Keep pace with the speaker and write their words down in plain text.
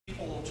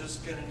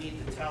just going to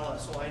need to tell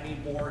us, well, I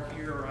need more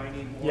here or I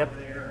need more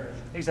there.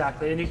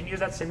 Exactly, and you can use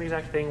that same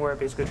exact thing where it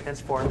basically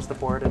transforms the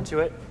board into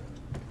it.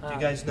 Do you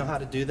guys know how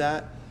to do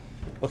that?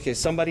 Okay,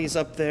 somebody's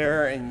up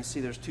there, and you see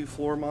there's 2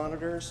 floor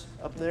monitors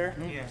up there.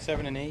 Yeah.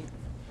 7 and 8.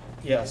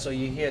 Yeah, so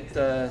you hit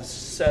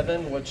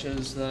 7, which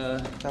is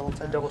the Double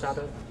tap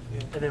it. Yeah.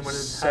 And then when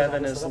it's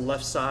 7 is the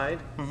left side.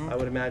 I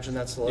would imagine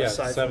that's the left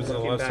side. 7's the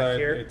left side.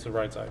 Here. It's the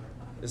right side.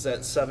 Is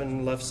that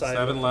 7 left side?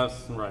 7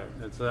 left and right.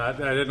 It's, I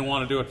didn't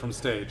want to do it from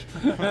stage.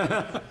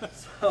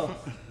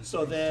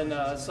 So then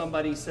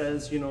somebody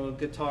says, you know,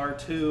 guitar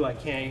 2, I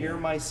can't hear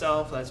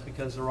myself. That's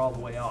because they're all the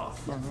way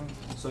off.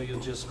 So you'll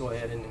just go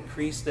ahead and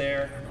increase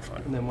there,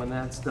 and then when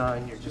that's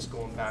done, you're just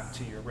going back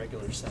to your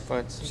regular set.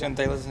 But shouldn't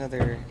they listen to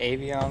their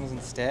Avions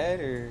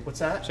instead, or what's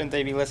that? Shouldn't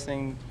they be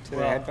listening to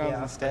their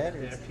headphones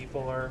instead? Yeah,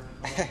 people are,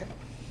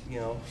 you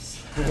know,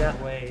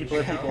 way. People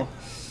are people.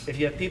 If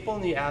you have people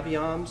in the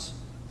Avions,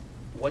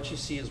 what you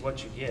see is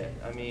what you get.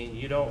 I mean,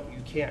 you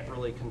can't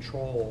really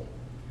control.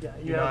 Yeah,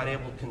 you're not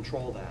able to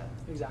control that.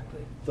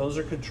 Exactly. Those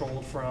are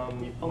controlled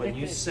from when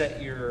you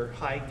set your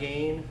high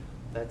gain.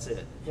 That's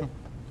it. Yep.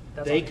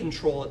 They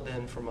control it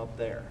then from up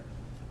there.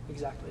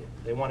 Exactly.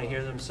 They want to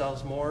hear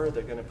themselves more.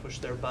 They're going to push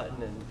their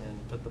button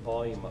and put the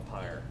volume up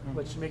higher,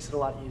 which makes it a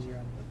lot easier.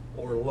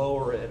 Or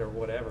lower it or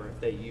whatever if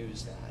they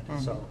use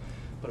that. So,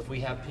 but if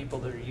we have people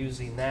that are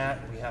using that,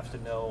 we have to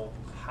know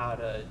how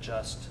to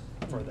adjust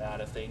for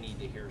that if they need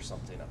to hear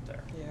something up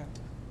there. Yeah.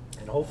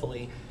 And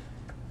hopefully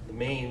the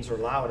mains are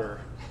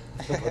louder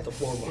than what the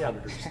floor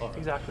monitors are.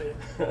 Exactly.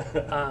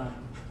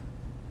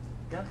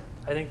 Yeah,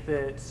 I think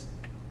that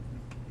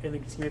in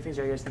the scheme of things,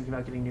 are you guys thinking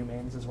about getting new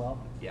mains as well?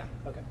 Yeah.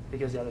 Okay.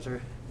 Because the others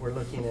are. We're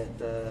looking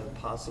at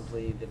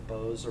possibly the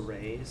Bose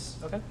arrays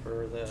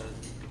for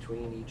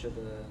between each of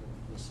the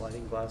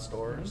sliding glass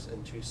doors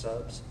and 2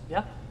 subs.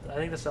 Yeah, I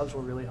think the subs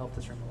will really help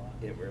this room a lot.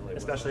 It really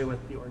especially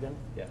with the organ.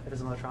 Yeah. It is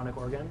an electronic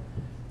organ.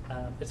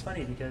 It's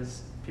funny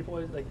because people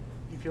always, like,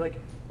 you feel like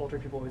older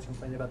people always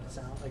complain about the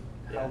sound, like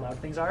how loud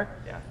things are.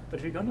 Yeah. But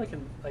if you go into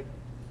like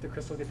the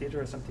Crystal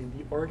Cathedral or something,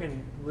 the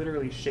organ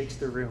literally shakes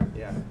the room.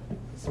 Yeah.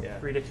 It's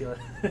ridiculous.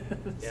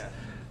 Yeah.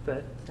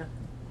 But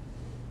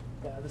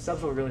yeah, the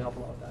subs will really help a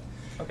lot with that.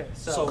 Okay.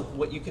 So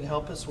what you can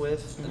help us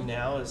with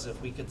now is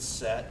if we could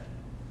set,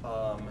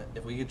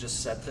 if we could just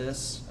set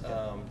this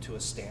to a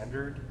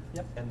standard,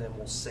 and then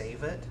we'll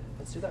save it.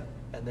 Let's do that.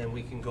 And then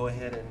we can go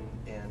ahead and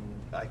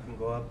I can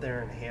go up there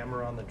and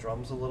hammer on the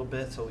drums a little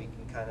bit so we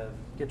can kind of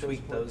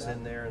tweak those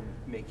in there and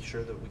make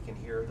sure that we can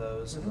hear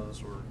those and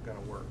those were going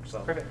to work.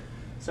 So perfect.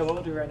 So what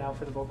we'll do right now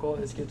for the vocal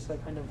is get to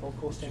that kind of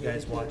vocal standard. You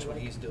guys watch what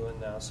he's doing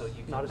now, so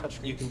you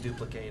can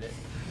duplicate it.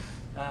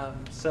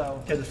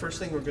 Okay, the first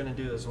thing we're going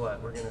to do is what?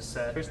 We're going to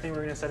set. First thing we're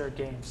going to set our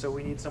gain. So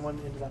we need someone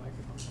into that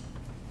microphone.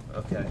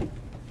 Okay.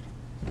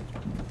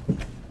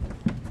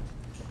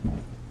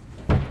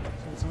 So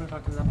someone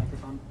talk into that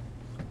microphone,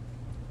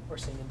 or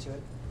sing into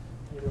it,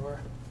 either or,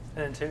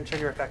 and then turn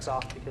your effects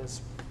off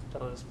because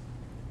that'll just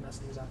mess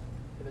things up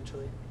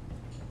eventually.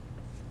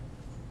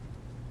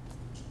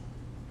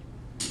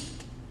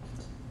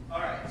 All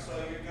right, so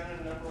you're going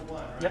to number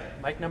 1, right?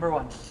 Yep, mic number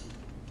 1.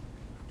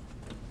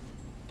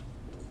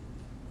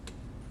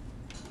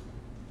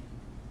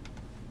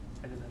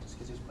 I did that just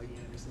because he was plugging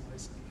in every single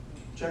place.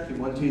 Check it.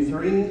 1, 2,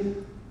 3.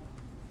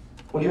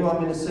 What do you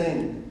want me to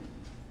sing?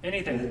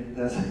 Anything.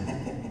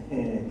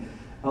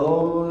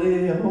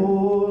 Holy,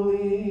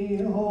 holy,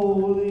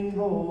 holy,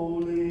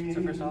 holy.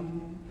 So first off,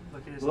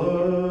 look at his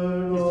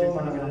Lord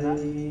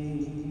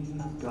Almighty,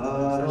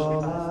 God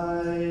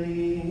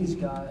Almighty. He's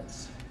got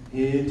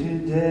here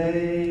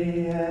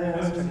today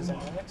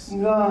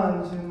and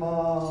gone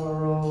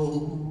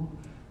tomorrow.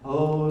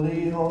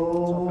 Holy,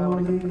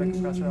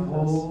 holy,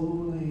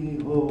 holy,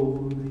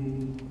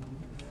 holy.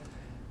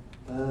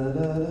 Da, da,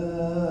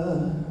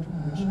 da.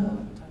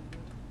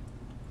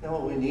 Now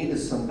what we need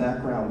is some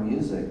background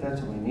music.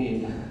 That's what we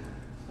need.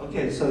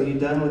 Okay, so you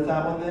done with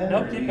that one then?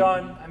 Nope, keep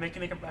going. I'm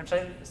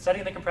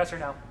setting the compressor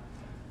now.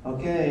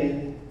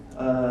 Okay.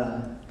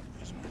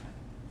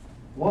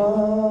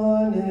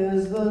 1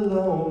 is the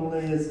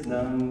loneliest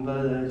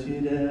number that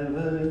you'd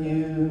ever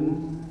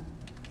use.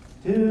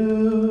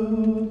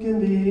 2 can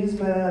be as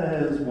bad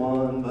as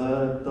 1,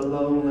 but the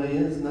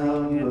loneliest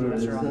number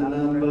is the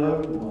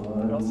number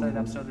 1. But I'll set it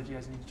up so that you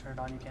guys need to turn it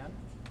on, you can.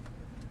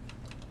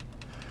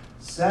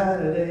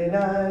 Saturday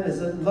night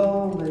is the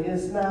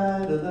loneliest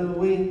night of the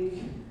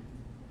week,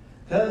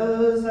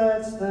 'cause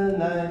that's the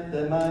night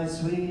that my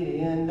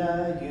sweetie and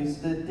I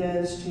used to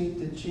dance cheek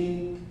to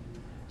cheek.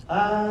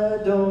 I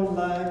don't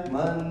like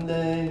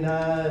Monday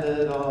night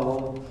at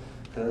all,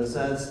 'cause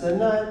that's the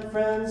night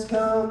friends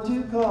come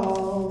to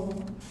call.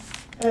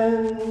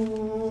 And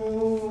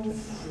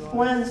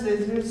Wednesday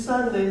through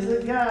Sunday's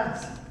a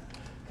gas,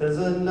 'cause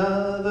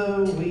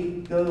another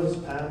week goes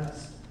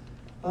past.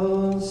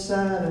 Oh,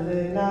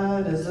 Saturday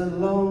night is the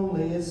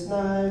loneliest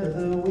night of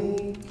the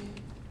week.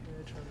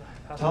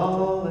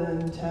 Tall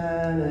and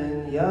tan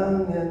and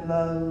young and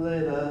lovely,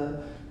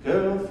 the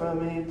girl from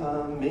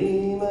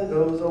Ipanema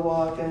goes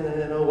a-walking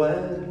in a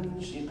wedding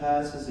she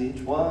passes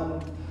each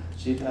one,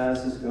 she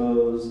passes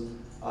goes,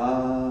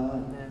 ah.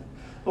 And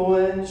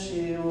When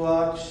she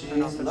walks,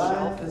 Turn off she's the like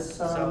shelf. a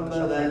So the samba shelf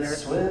right that there.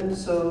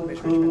 swims so Make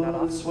sure you turn that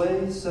cool, off.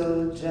 sways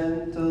so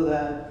gentle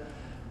that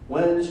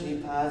when she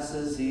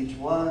passes each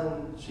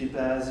one, she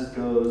passes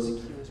goes,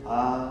 cue is your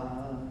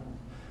ah.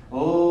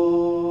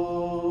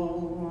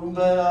 Oh,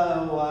 but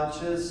I watch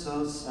her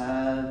so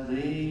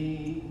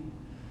sadly.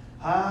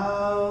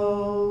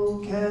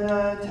 How can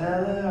I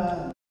tell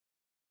her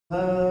I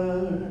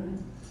love her?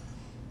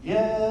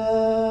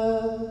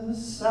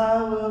 Yes,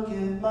 I will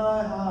give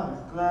my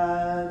heart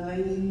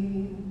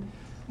gladly.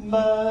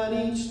 But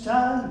each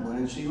time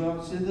when she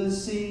walks to the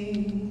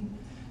sea,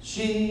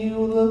 she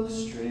will look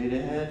straight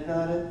ahead,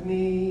 not at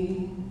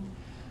me.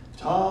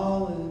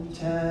 Tall and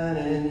tan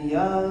and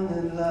young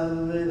and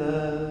lovely,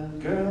 the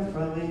girl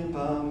from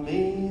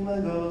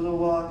Ipanema goes a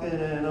walking,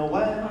 and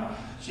when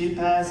she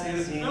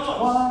passes each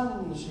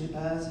one, she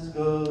passes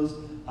goes,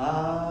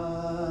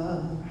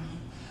 ah.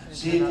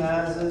 She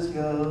passes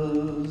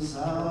goes,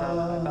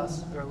 ah.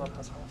 bypass or low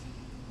pass off.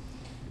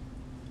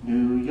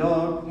 New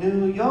York,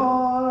 New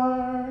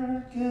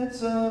York,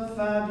 it's a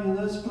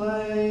fabulous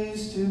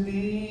place to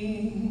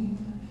be.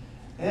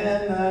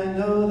 And I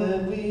know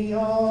that we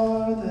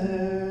are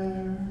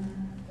there.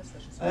 Yes,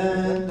 that should sound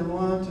pretty good. And I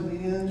want to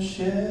be and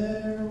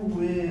share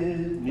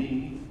with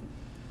me.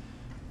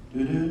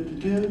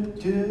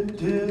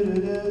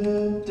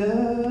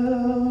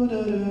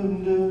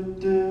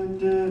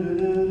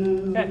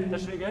 Okay, that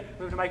should be good.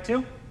 Move to mic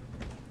 2.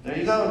 There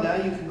you go. Now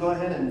you can go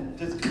ahead and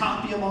just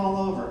copy them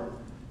all over.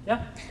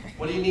 Yeah.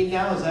 What do you need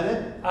now? Is that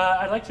it?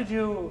 I'd like to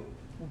do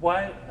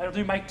I'll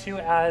do mic 2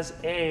 as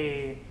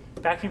a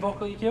backing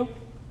vocal EQ.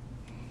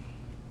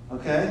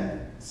 Okay.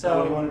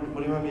 So-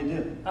 what do you want me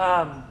to do?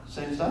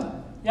 Same stuff?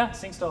 Yeah,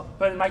 sing still,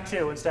 but in mic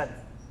 2 instead.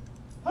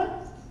 What?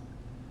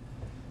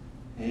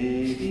 A,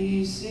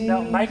 B, C.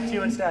 No, mic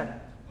 2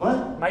 instead.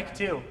 What? Mic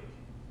 2.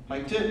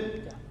 Mic 2.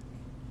 Yeah.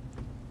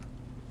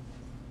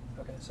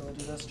 Okay, so we'll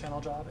do this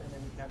channel job, and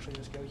then you can actually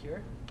just go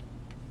here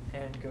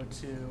and go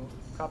to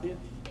copy it.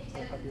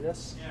 We'll copy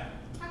this. Yeah.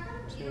 How come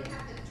you don't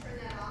have to turn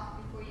that off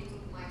before you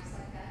move mics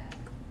like that?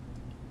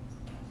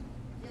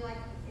 You're like,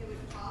 it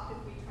would pop if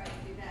we tried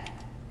to do that,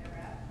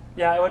 ever?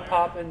 Yeah, it would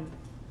pop, and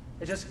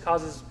it just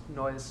causes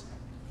noise.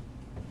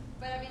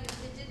 But I mean,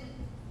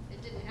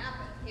 it didn't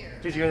happen here.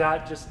 Did you hear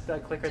that? Just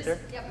that click right there?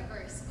 Yeah, but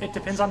very small. It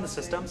depends on the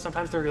system.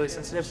 Sometimes they're really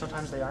sensitive,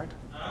 sometimes they aren't.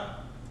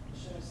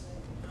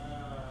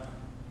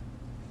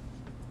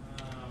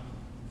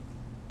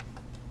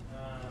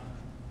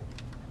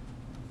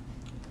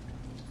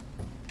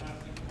 I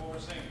think of what we're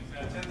saying.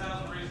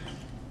 10,000 reasons.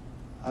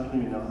 I don't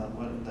even know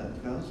what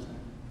that goes.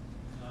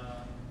 Uh,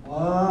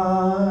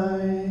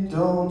 Why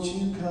don't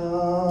you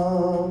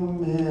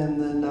come in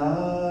the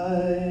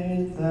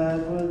night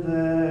that we're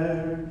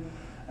there?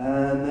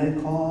 And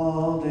they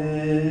called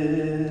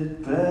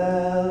it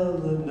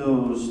Bella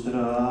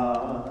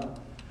Nostra.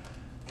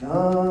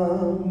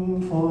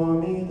 Come for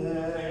me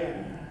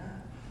there.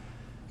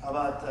 How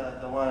about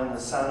the one, The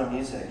Sound of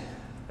Music?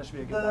 That should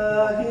be a good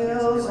The backing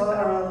vocal. It's hills gonna be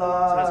like are that.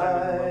 So that's why I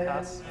move the low alive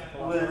pass a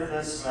lot with more.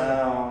 the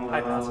sound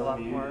High pass a of lot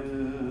more,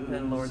 and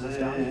then lower this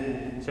down.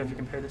 music. So if you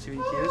compare the two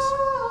EQs,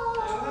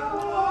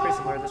 pretty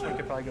similar. This one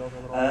could probably go over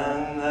a little.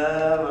 And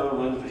never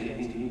will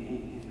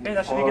be. Okay,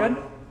 that should be good.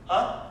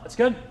 Huh? That's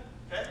good.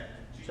 Okay.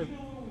 So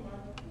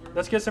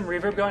let's get some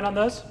reverb going on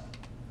those.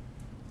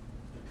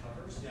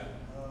 yeah.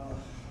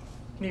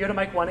 Can you go to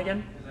mic 1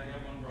 again? Because I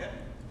got one broken.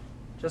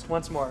 Just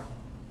once more.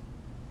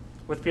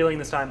 With feeling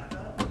this time. You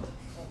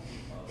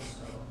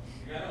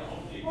got it?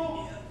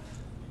 Hopefully.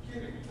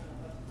 You're kidding me.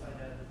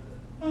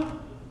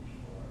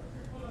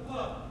 What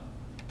about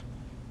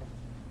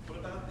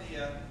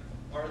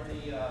are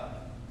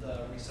the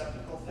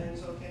receptacle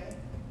things okay?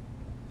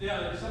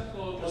 Yeah, the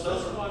receptacle. Because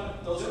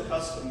those are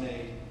custom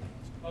made.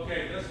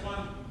 Okay, this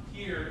one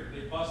here,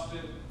 they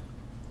busted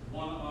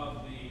one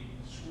of the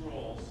screw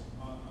holes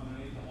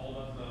underneath to hold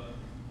up the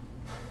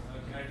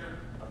connector.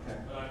 Okay.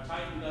 But I've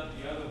tightened up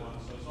the other one,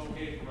 so it's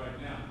okay for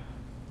right now.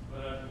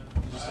 But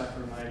Just have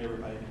to remind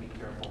everybody to be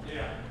careful.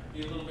 yeah,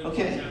 be a little bit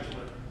Okay. more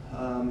gentler.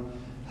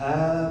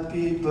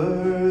 Happy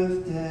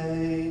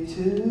birthday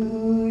to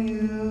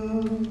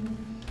you.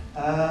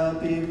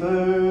 Happy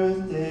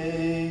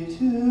birthday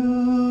to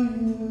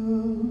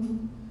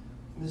you,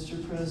 Mr.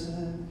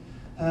 President.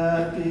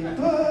 Happy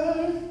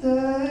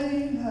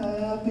birthday,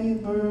 happy A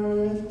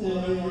little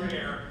bit more birthday.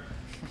 air.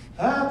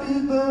 Happy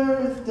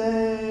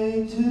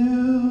birthday to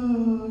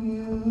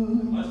you.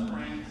 Less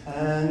brains.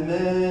 And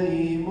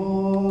many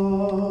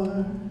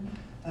more,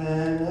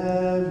 and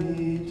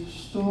every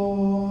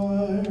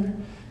store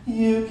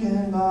you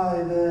can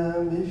buy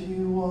them if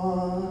you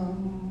want.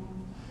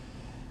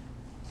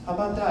 How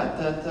about that?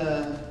 Da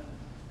da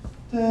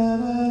da da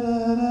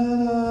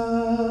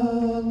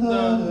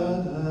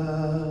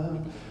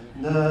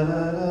da da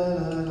da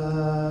da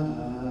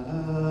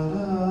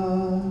da.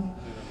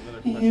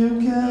 You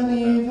can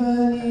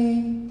even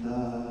eat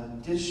the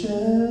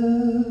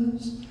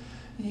dishes.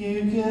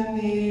 You can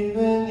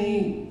even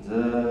eat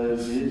the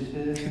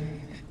dishes.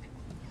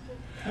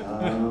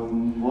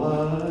 Come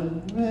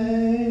what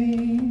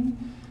may,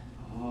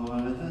 for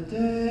the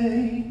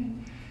day,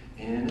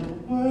 in a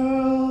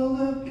world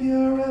of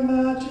pure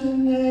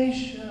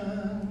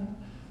imagination,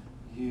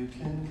 you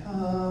can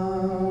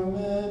come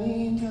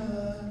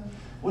anytime.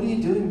 What are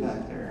you doing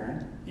back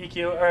there,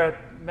 EQ, or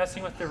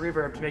messing with the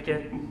reverb to make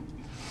it.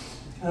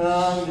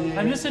 Aaron?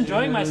 I'm just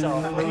enjoying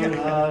myself.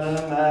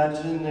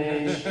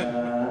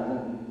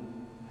 Imagination.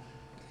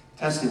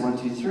 Testing 1,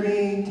 2,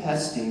 3.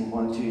 Testing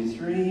 1, 2,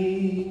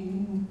 3.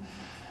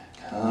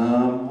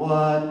 Come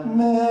what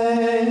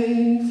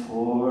may,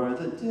 for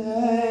the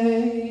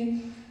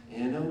day,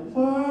 in a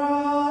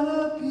world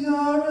of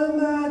pure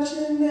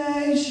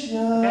imagination.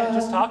 Okay,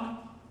 just talk.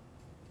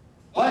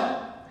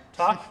 What?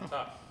 Talk.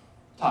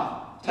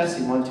 Talk.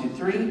 Testing 1, 2,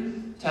 3.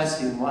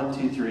 Testing 1,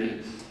 2,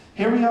 3.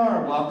 Here we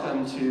are.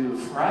 Welcome to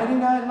Friday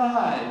Night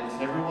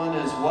Live. Everyone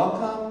is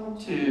welcome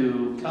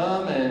to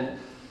come and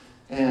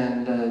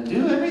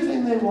do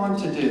everything they want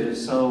to do.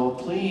 So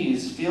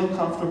please feel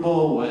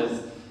comfortable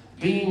with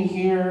being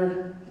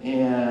here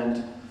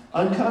and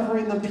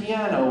uncovering the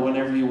piano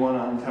whenever you want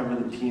to uncover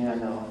the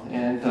piano.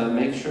 And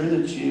make sure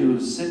that you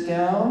sit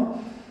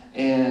down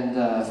and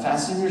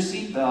fasten your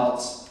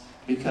seatbelts,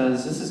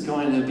 because this is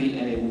going to be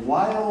a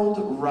wild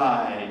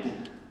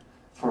ride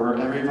for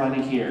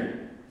everybody here.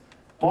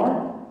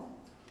 More?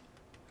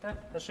 Okay,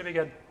 that should be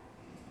good.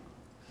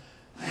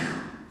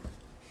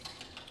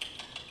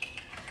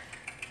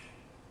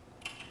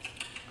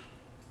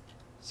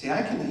 See,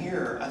 I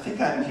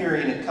think I'm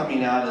hearing it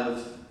coming out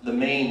of the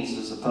mains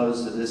as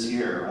opposed to this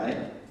here,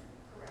 right?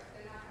 Correct,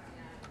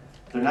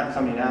 They're not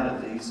coming out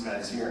of these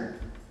guys here.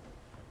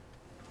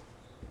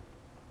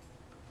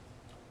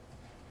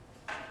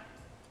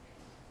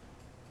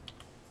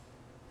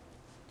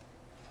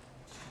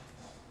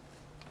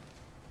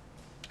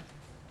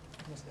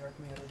 What's the arc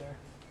meter there?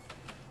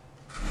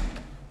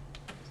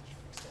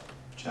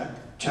 Check,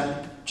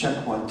 check,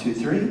 check, 1, 2,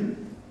 3.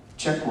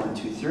 Check, 1,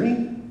 2,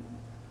 3.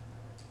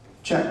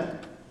 Check.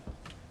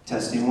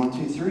 Testing 1,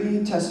 2,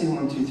 3. Testing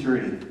 1, 2,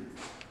 3.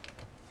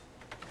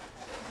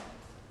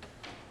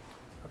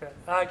 Okay.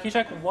 Can you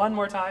check one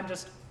more time?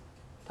 Just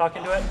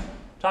talking to it.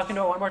 Talking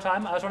to it one more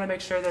time. I just want to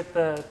make sure that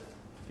the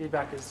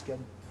feedback is good.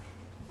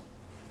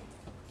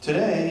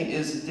 Today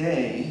is a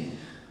day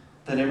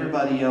that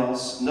everybody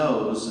else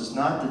knows is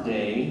not the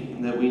day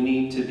that we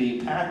need to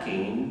be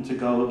packing to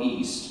go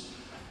east.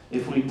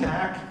 If we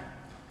pack,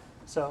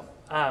 So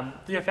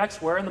the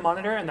effects were in the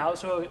monitor, and that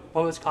was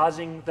what was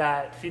causing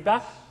that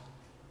feedback.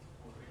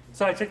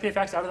 So I took the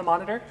effects out of the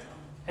monitor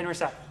and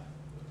reset.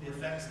 the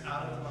effects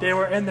out of the They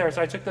were in there,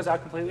 so I took those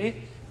out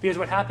completely. Because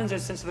what happens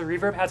is, since the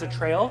reverb has a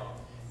trail,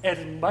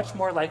 it's much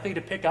more likely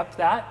to pick up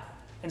that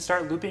and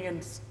start looping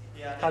and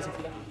causing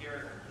feedback.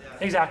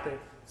 Exactly.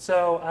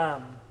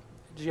 So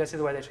did you guys see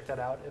the way they took that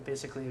out? It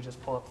basically, you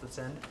just pull up this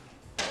end.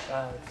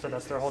 So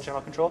that's their whole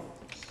channel control.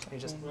 And you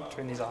just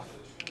turn these off.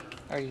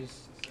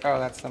 Oh,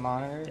 that's the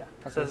monitor? Yeah,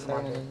 That's so this is the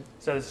what monitor.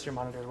 So this is your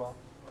monitor as well.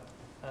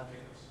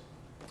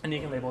 And you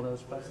can label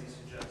those, but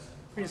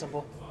pretty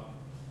simple.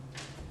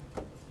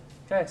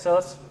 Okay, so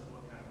let's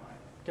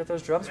get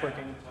those drums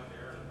working.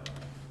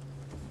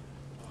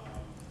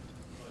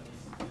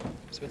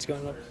 So it's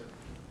going up.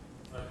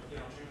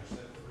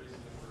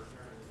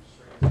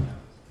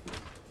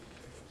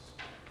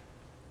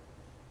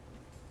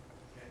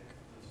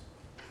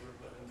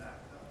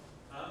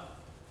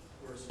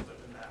 We're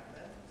splitting back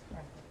then?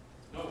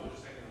 No, we're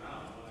just taking them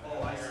out.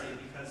 Oh, I see,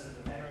 because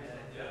of the magnet.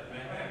 Yeah,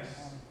 magnetic.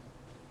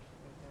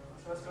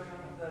 So what's going on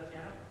with the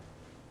piano?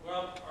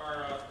 Well,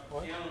 our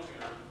What? piano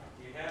tuner,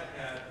 we had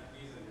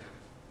these in here.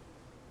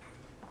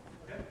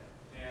 Okay.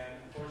 And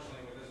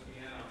unfortunately with this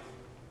piano,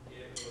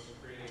 it was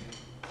creating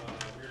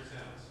weird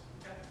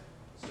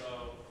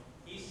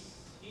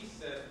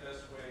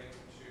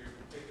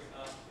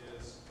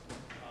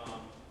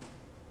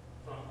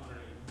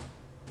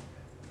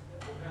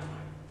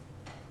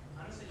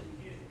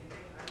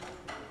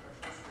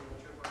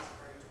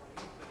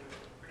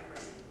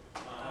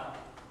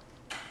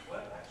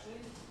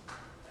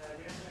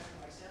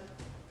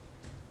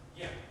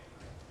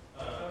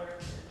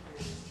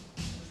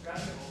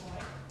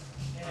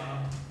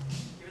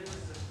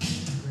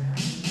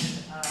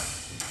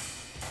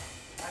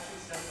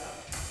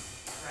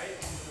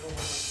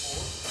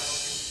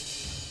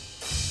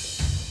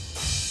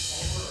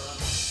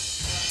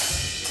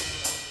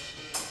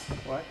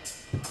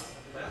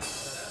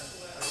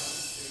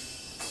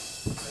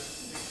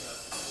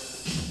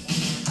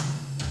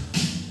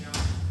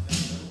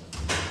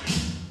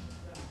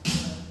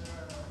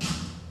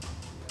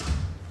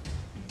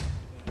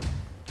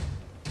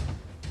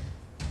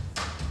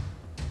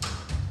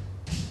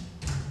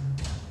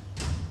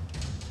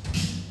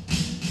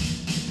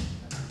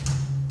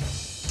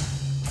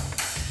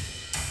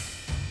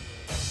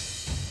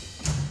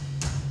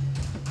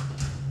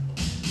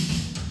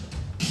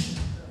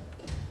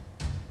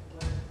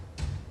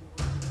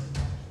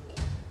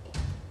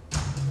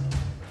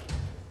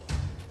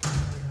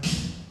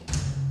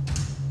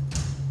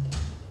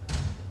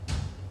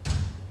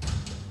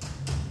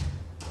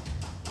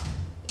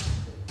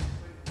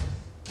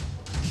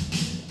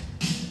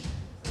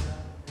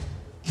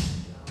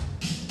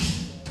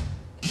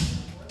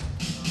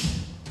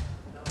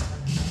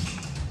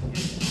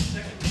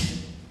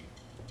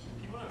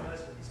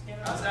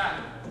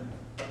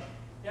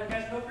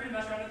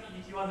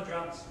on the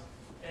drums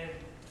and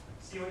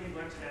see what you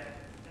learned today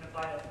and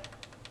apply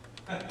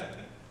it.